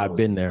face. And I've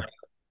been there.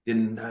 Did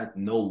not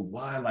know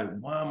why. Like,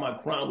 why am I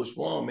crying? What's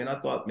wrong, man? I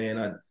thought, man,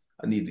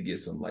 I need to get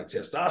some like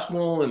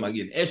testosterone. Am I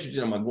getting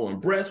estrogen? Am I growing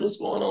breasts? What's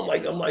going on?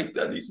 I'm like,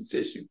 I need some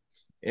tissue.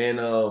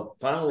 And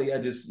finally,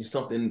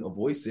 a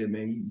voice said,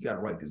 man, you got to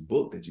write this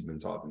book that you've been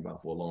talking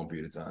about for a long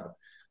period of time.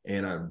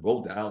 And I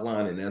wrote the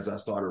outline. And as I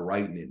started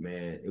writing it,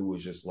 man, it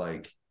was just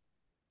like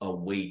a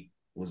weight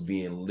was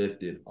being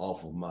lifted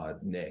off of my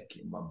neck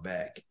and my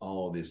back.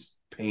 All this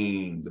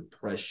pain,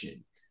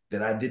 depression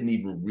that I didn't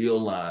even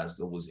realize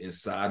that was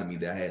inside of me,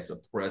 that I had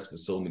suppressed for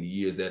so many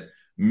years, that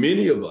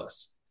many of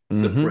us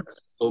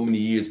suppressed for so many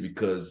years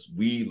because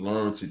we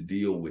learned to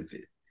deal with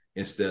it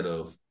instead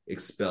of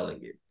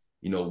expelling it.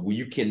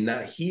 You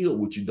cannot heal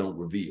what you don't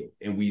reveal.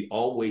 And we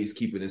always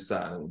keep it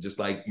inside. Just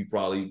like you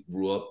probably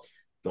grew up,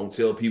 don't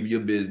tell people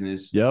your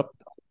business. Yep.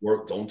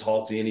 Don't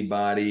talk to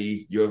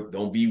anybody.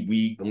 Don't be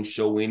weak.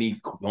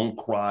 Don't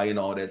cry and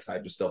all that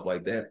type of stuff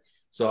like that.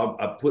 So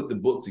I put the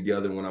book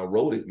together. When I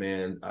wrote it,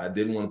 man, I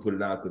didn't want to put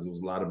it out because there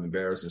was a lot of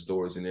embarrassing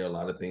stories in there, a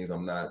lot of things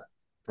I'm not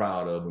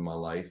proud of in my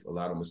life, a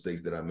lot of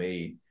mistakes that I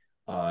made.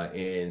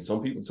 And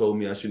some people told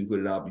me I shouldn't put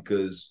it out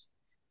because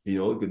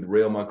it could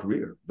derail my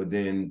career. But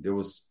then there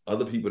was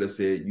other people that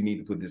said, you need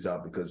to put this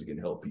out because it can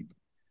help people.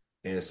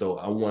 And so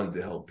I wanted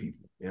to help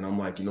people. And I'm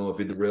like, if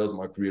it derails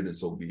my career, then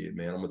so be it,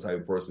 man. I'm a type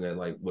of person that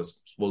like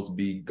what's supposed to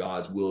be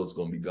God's will is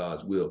going to be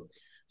God's will.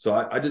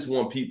 So I just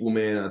want people,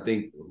 man, I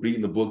think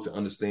reading the book to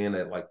understand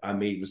that like I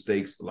made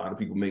mistakes. A lot of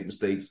people make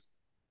mistakes.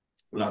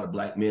 A lot of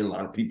Black men, a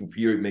lot of people,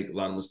 period, make a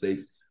lot of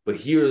mistakes. But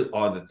here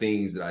are the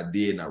things that I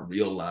did, and I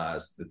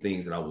realized the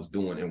things that I was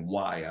doing and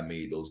why I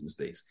made those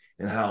mistakes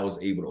and how I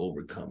was able to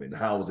overcome it and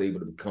how I was able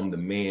to become the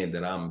man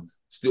that I'm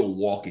still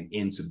walking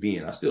into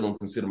being. I still don't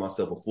consider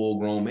myself a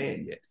full-grown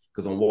man yet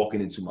because I'm walking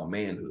into my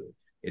manhood.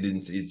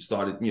 It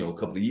started, a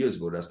couple of years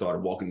ago that I started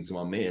walking into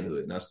my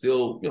manhood, and I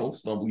still,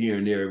 stumble here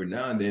and there every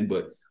now and then,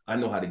 but I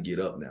know how to get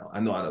up now.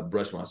 I know how to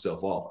brush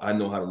myself off. I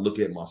know how to look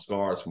at my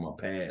scars from my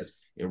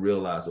past and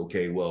realize,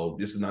 okay, well,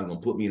 this is not going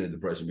to put me in a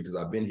depression because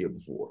I've been here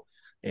before.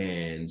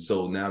 And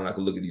so now that I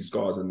can look at these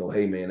scars and know,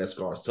 hey, man, that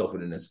scar is tougher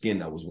than that skin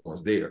that was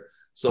once there.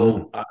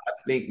 So I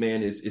think,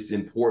 man, it's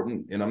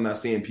important. And I'm not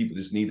saying people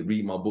just need to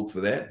read my book for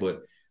that.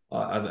 But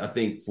I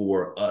think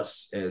for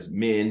us as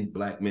men,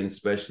 Black men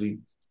especially,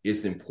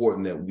 it's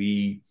important that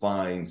we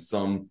find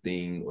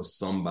something or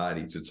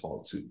somebody to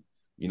talk to.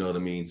 You know what I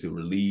mean? To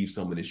relieve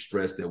some of the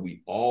stress that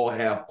we all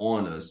have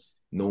on us,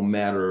 no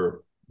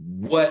matter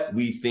what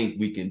we think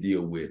we can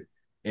deal with.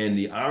 And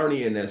the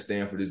irony in that,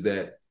 Stanford, is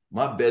that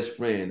my best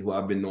friend, who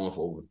I've been knowing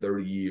for over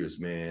 30 years,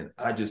 man,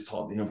 I just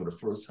talked to him for the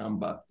first time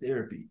about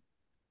therapy.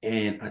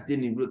 And I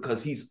didn't even,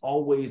 because he's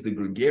always the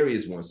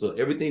gregarious one. So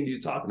everything that you're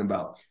talking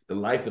about, the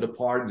life of the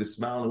party, the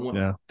smiling one,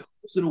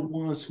 those are the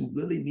ones who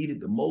really need it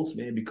the most,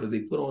 man, because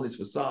they put on this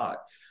facade.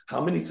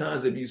 How many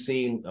times have you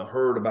seen or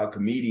heard about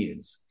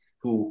comedians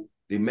who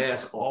they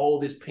mask all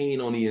this pain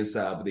on the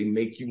inside, but they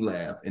make you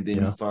laugh. And then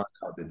you find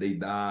out that they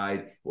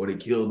died or they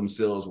killed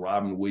themselves,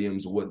 Robin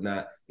Williams or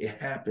whatnot. It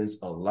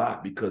happens a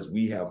lot because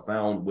we have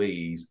found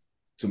ways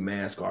to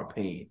mask our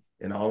pain.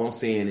 And all I'm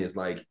saying is,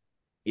 like,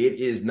 It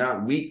is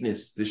not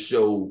weakness to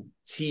show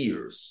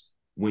tears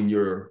when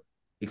you're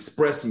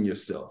expressing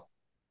yourself.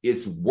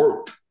 It's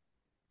work.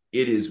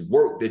 It is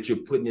work that you're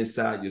putting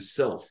inside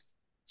yourself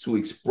to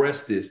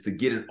express this, to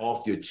get it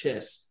off your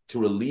chest, to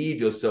relieve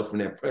yourself from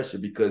that pressure,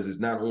 because it's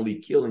not only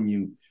killing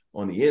you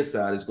on the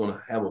inside, it's going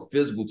to have a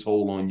physical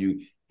toll on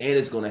you, and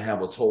it's going to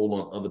have a toll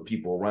on other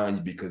people around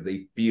you because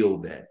they feel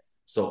that.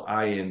 So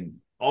I am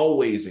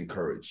always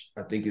encouraged.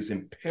 I think it's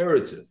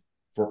imperative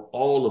for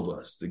all of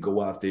us to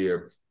go out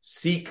there,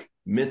 seek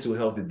mental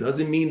health. It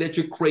doesn't mean that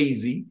you're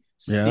crazy.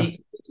 Yeah.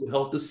 Seek mental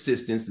health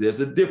assistance. There's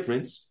a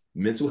difference.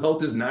 Mental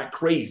health is not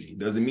crazy.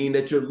 Doesn't mean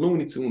that you're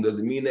Looney Tune.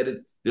 Doesn't mean that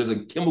there's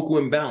a chemical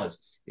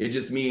imbalance. It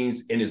just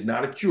means, and it's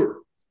not a cure.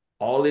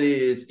 All it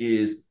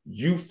is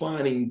you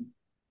finding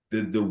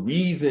the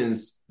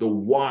reasons, the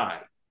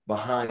why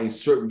behind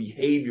certain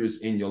behaviors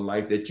in your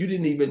life that you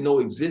didn't even know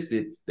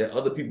existed, that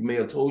other people may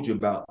have told you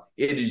about.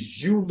 It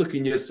is you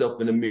looking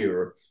yourself in the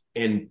mirror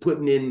and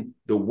putting in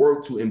the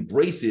work to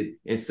embrace it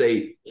and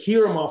say,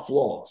 here are my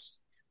flaws.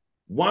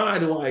 Why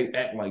do I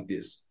act like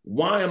this?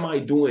 Why am I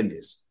doing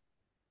this?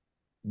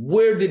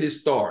 Where did it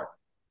start?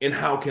 And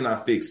how can I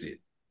fix it?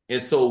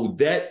 And so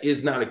that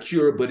is not a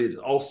cure, but it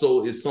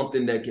also is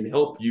something that can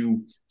help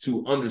you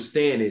to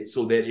understand it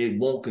so that it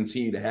won't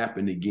continue to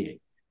happen again.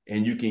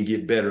 And you can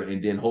get better.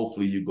 And then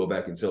hopefully you go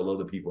back and tell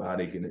other people how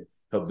they can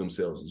help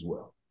themselves as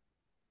well.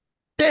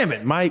 Damn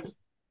it, Mike.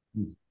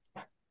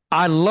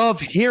 I love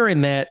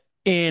hearing that.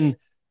 And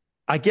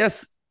I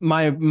guess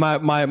my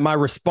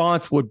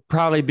response would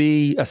probably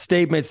be a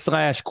statement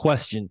 /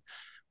 question.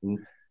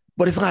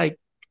 But it's like,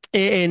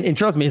 and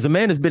trust me, as a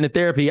man that's been in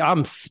therapy,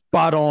 I'm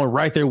spot on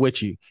right there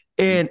with you.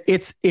 And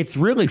it's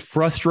really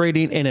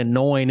frustrating and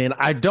annoying. And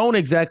I don't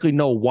exactly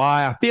know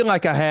why. I feel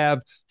like I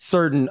have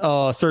certain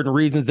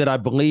reasons that I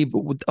believe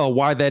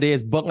why that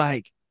is. But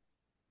like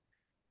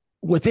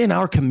within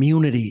our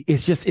community,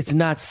 it's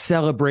not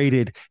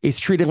celebrated. It's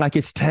treated like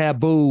it's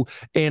taboo.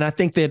 And I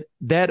think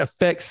that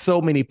affects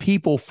so many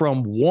people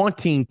from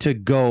wanting to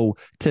go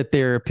to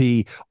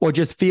therapy or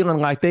just feeling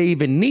like they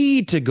even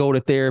need to go to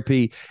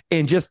therapy.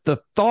 And just the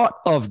thought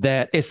of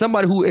that as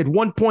somebody who at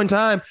one point in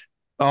time,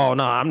 oh,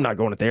 no, I'm not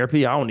going to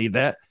therapy. I don't need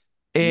that.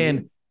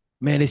 And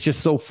man, it's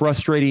just so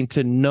frustrating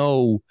to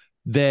know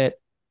that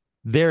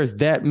there's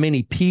that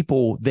many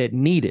people that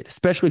need it,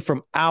 especially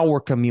from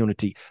our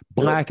community,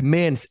 Black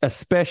men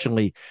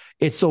especially.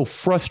 It's so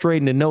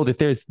frustrating to know that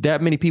there's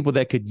that many people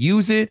that could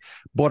use it,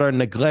 but are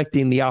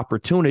neglecting the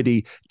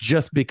opportunity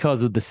just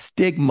because of the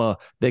stigma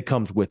that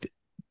comes with it.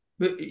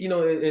 But,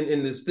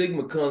 and the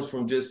stigma comes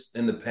from just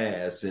in the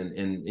past.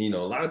 And a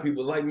lot of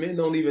people, like men,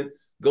 don't even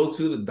go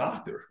to the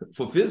doctor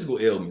for physical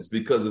ailments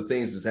because of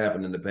things that's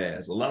happened in the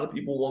past. A lot of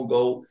people won't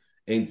go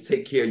and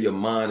take care of your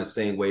mind the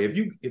same way. If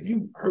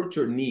you hurt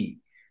your knee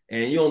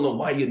and you don't know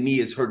why your knee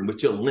is hurting,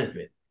 but you're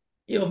limping,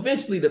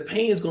 eventually the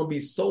pain is going to be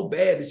so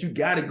bad that you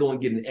got to go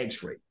and get an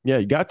x-ray. Yeah,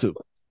 you got to.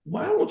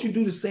 Why don't you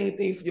do the same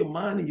thing for your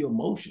mind and your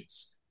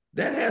emotions?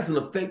 That has an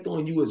effect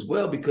on you as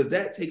well, because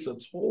that takes a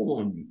toll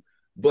on you.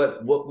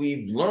 But what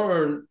we've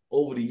learned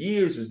over the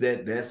years is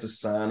that that's a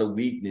sign of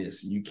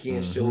weakness. You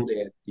can't show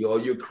that,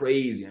 you're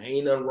crazy.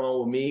 Ain't nothing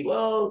wrong with me.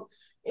 Well,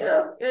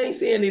 I ain't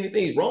saying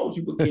anything's wrong with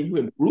you, but can you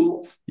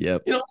improve?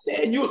 Yep. You know what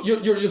I'm saying?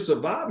 You're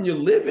surviving, you're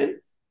living.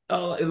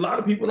 A lot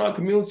of people in our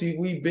community,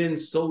 we've been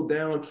so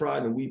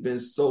downtrodden and we've been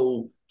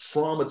so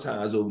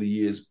traumatized over the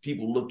years.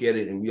 People look at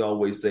it and we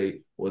always say,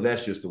 well,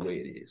 that's just the way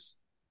it is.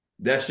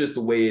 That's just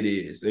the way it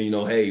is. And,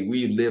 hey,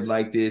 we live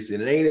like this,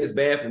 and it ain't as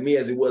bad for me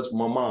as it was for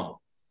my mama.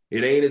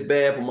 It ain't as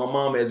bad for my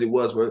mom as it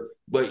was for her.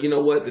 But you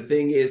know what? The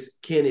thing is,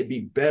 can it be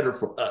better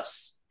for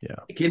us? Yeah.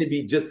 Can it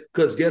be just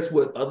because guess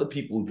what other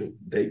people do?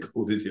 They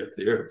go to their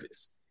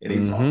therapist and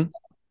they talk about it.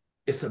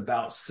 It's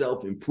about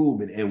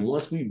self-improvement. And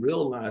once we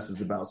realize it's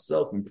about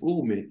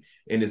self-improvement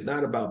and it's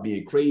not about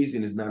being crazy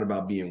and it's not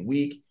about being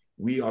weak,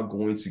 we are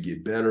going to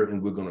get better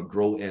and we're going to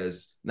grow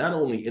as not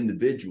only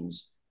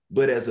individuals,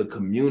 but as a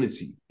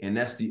community. And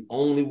that's the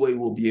only way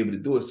we'll be able to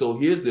do it. So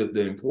here's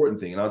the important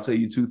thing. And I'll tell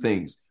you two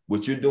things.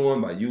 What you're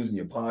doing by using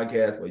your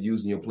podcast, by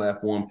using your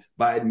platform,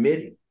 by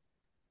admitting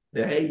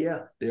that, hey,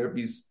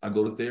 I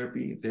go to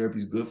therapy.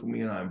 Therapy's good for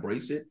me and I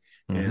embrace it.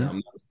 And I'm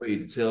not afraid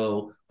to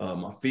tell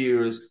my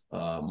fears,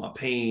 my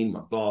pain,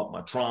 my thought,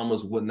 my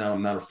traumas, whatnot.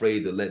 I'm not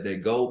afraid to let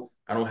that go.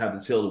 I don't have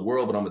to tell the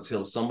world, but I'm going to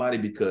tell somebody,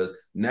 because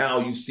now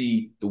you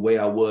see the way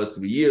I was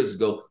 3 years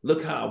ago.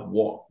 Look how I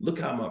walk. Look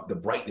how the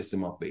brightness in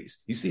my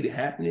face. You see the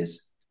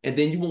happiness, and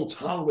then you won't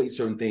tolerate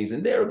certain things.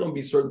 And there are going to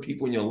be certain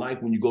people in your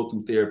life when you go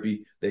through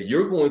therapy that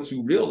you're going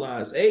to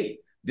realize, hey,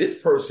 this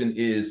person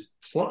is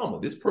trauma.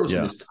 This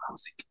person is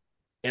toxic,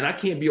 and I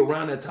can't be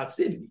around that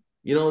toxicity.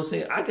 You know what I'm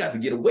saying? I got to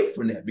get away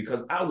from that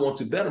because I want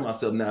to better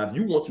myself. Now, if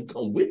you want to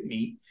come with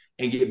me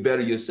and get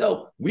better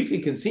yourself, we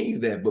can continue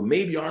that. But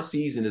maybe our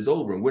season is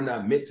over and we're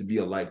not meant to be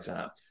a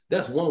lifetime.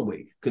 That's one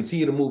way.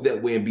 Continue to move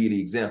that way and be the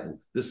example.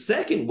 The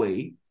second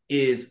way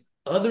is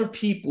other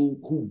people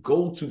who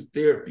go to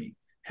therapy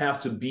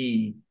have to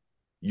be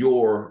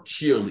your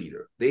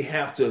cheerleader. They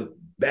have to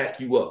back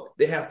you up.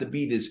 They have to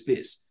be this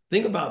fist.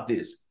 Think about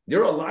this.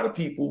 there are a lot of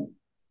people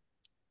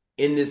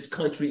in this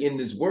country, in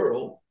this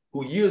world,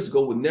 who years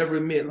ago would never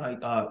admit,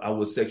 like, I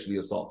was sexually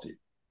assaulted.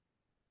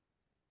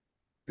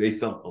 They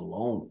felt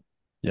alone.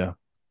 Yeah.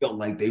 Felt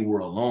like they were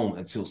alone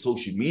until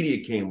social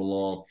media came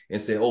along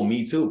and said, oh,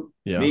 me too.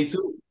 Yeah. Me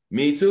too.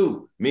 Me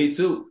too. Me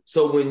too.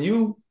 So when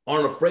you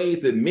aren't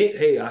afraid to admit,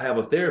 hey, I have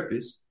a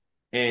therapist,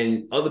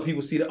 and other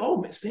people see that, oh,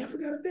 man,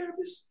 Stanford got a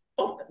therapist.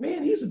 Oh,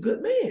 man, he's a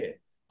good man.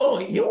 Oh,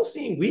 you don't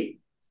seem weak.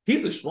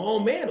 He's a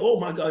strong man. Oh,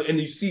 my God. And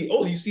you see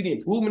the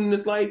improvement in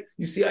his life.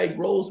 You see how he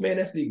grows, man.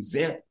 That's the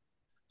example.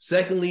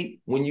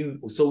 Secondly, when you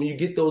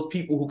get those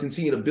people who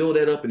continue to build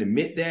that up and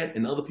admit that,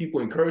 and other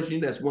people encourage you,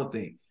 that's one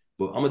thing.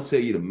 But I'm going to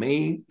tell you the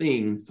main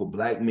thing for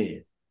Black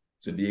men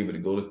to be able to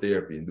go to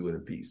therapy and do it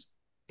in peace.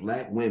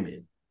 Black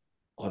women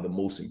are the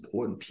most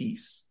important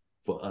piece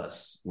for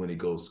us when it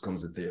comes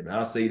to therapy.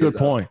 I'll say this. Good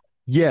point.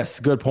 Yes,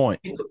 good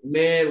point.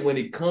 Man, when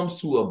it comes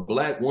to a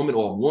Black woman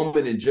or a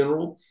woman in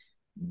general,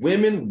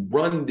 women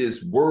run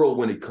this world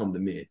when it comes to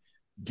men.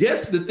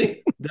 Guess the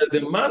thing,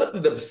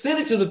 the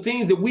percentage of the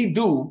things that we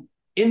do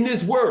in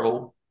this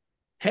world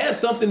has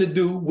something to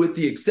do with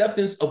the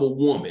acceptance of a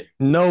woman.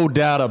 No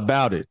doubt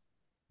about it.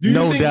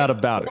 No doubt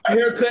about it. A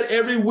haircut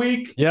every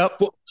week. Yep.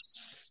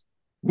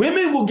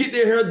 Women will get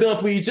their hair done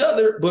for each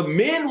other, but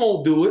men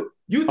won't do it.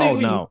 You think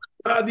we just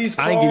buy these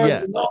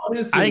cars and all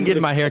this? I ain't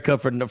getting my hair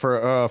cut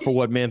for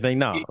what men think.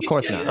 No, of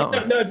course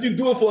not. Now, if you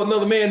do it for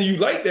another man and you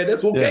like that,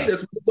 that's okay. Yeah.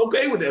 That's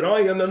okay with that. I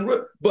ain't got nothing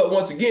wrong. But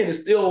once again, it's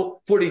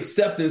still for the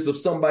acceptance of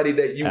somebody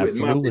that you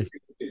admire,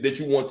 that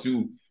you want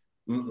to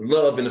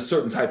love in a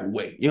certain type of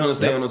way. You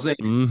understand what I'm saying?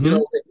 Mm-hmm. You know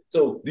what I'm saying?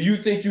 So do you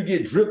think you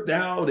get dripped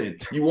out and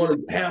you want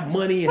to have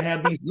money and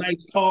have these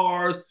nice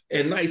cars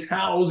and nice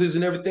houses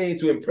and everything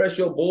to impress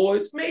your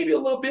boys? Maybe a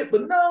little bit,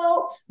 but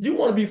no, you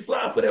want to be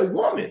fly for that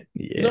woman.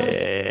 Yeah. You know what I'm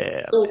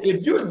saying? So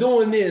if you're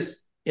doing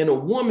this and a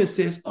woman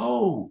says,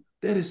 oh,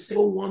 that is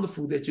so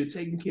wonderful that you're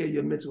taking care of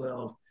your mental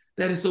health.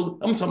 That is so,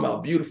 I'm talking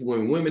about beautiful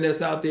women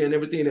that's out there and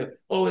everything.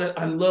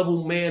 I love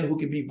a man who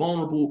can be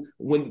vulnerable.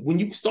 When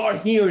you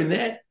start hearing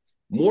that,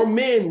 more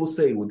men will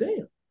say, well,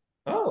 damn,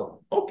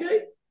 oh,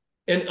 okay.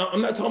 And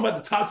I'm not talking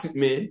about the toxic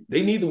men.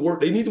 They need to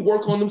work. They need to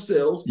work on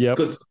themselves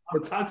because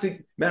of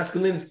toxic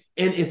masculinity.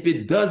 And if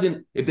they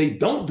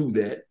don't do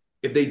that,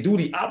 if they do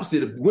the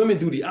opposite, if women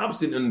do the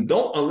opposite and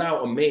don't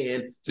allow a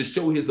man to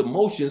show his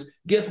emotions,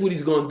 guess what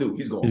he's going to do?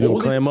 He's going to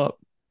clam up.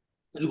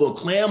 He's going to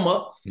clam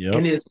up,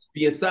 and it's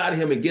be inside of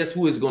him. And guess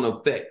who it's going to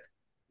affect?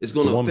 It's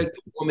going to affect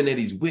the woman that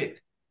he's with.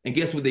 And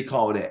guess what they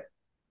call that?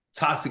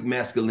 Toxic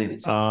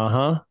masculinity.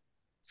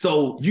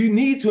 So you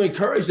need to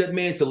encourage that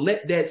man to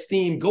let that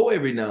steam go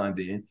every now and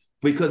then,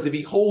 because if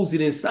he holds it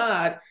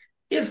inside,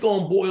 it's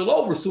going to boil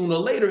over sooner or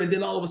later. And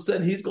then all of a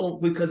sudden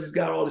because he's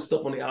got all this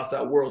stuff on the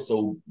outside world.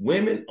 So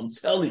women, I'm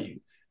telling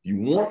you, you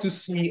want to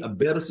see a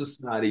better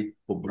society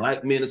for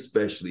Black men,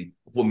 especially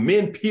for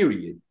men,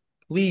 period.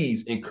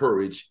 Please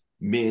encourage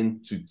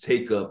men to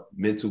take up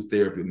mental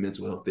therapy,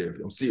 mental health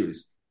therapy. I'm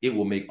serious. It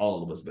will make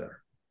all of us better.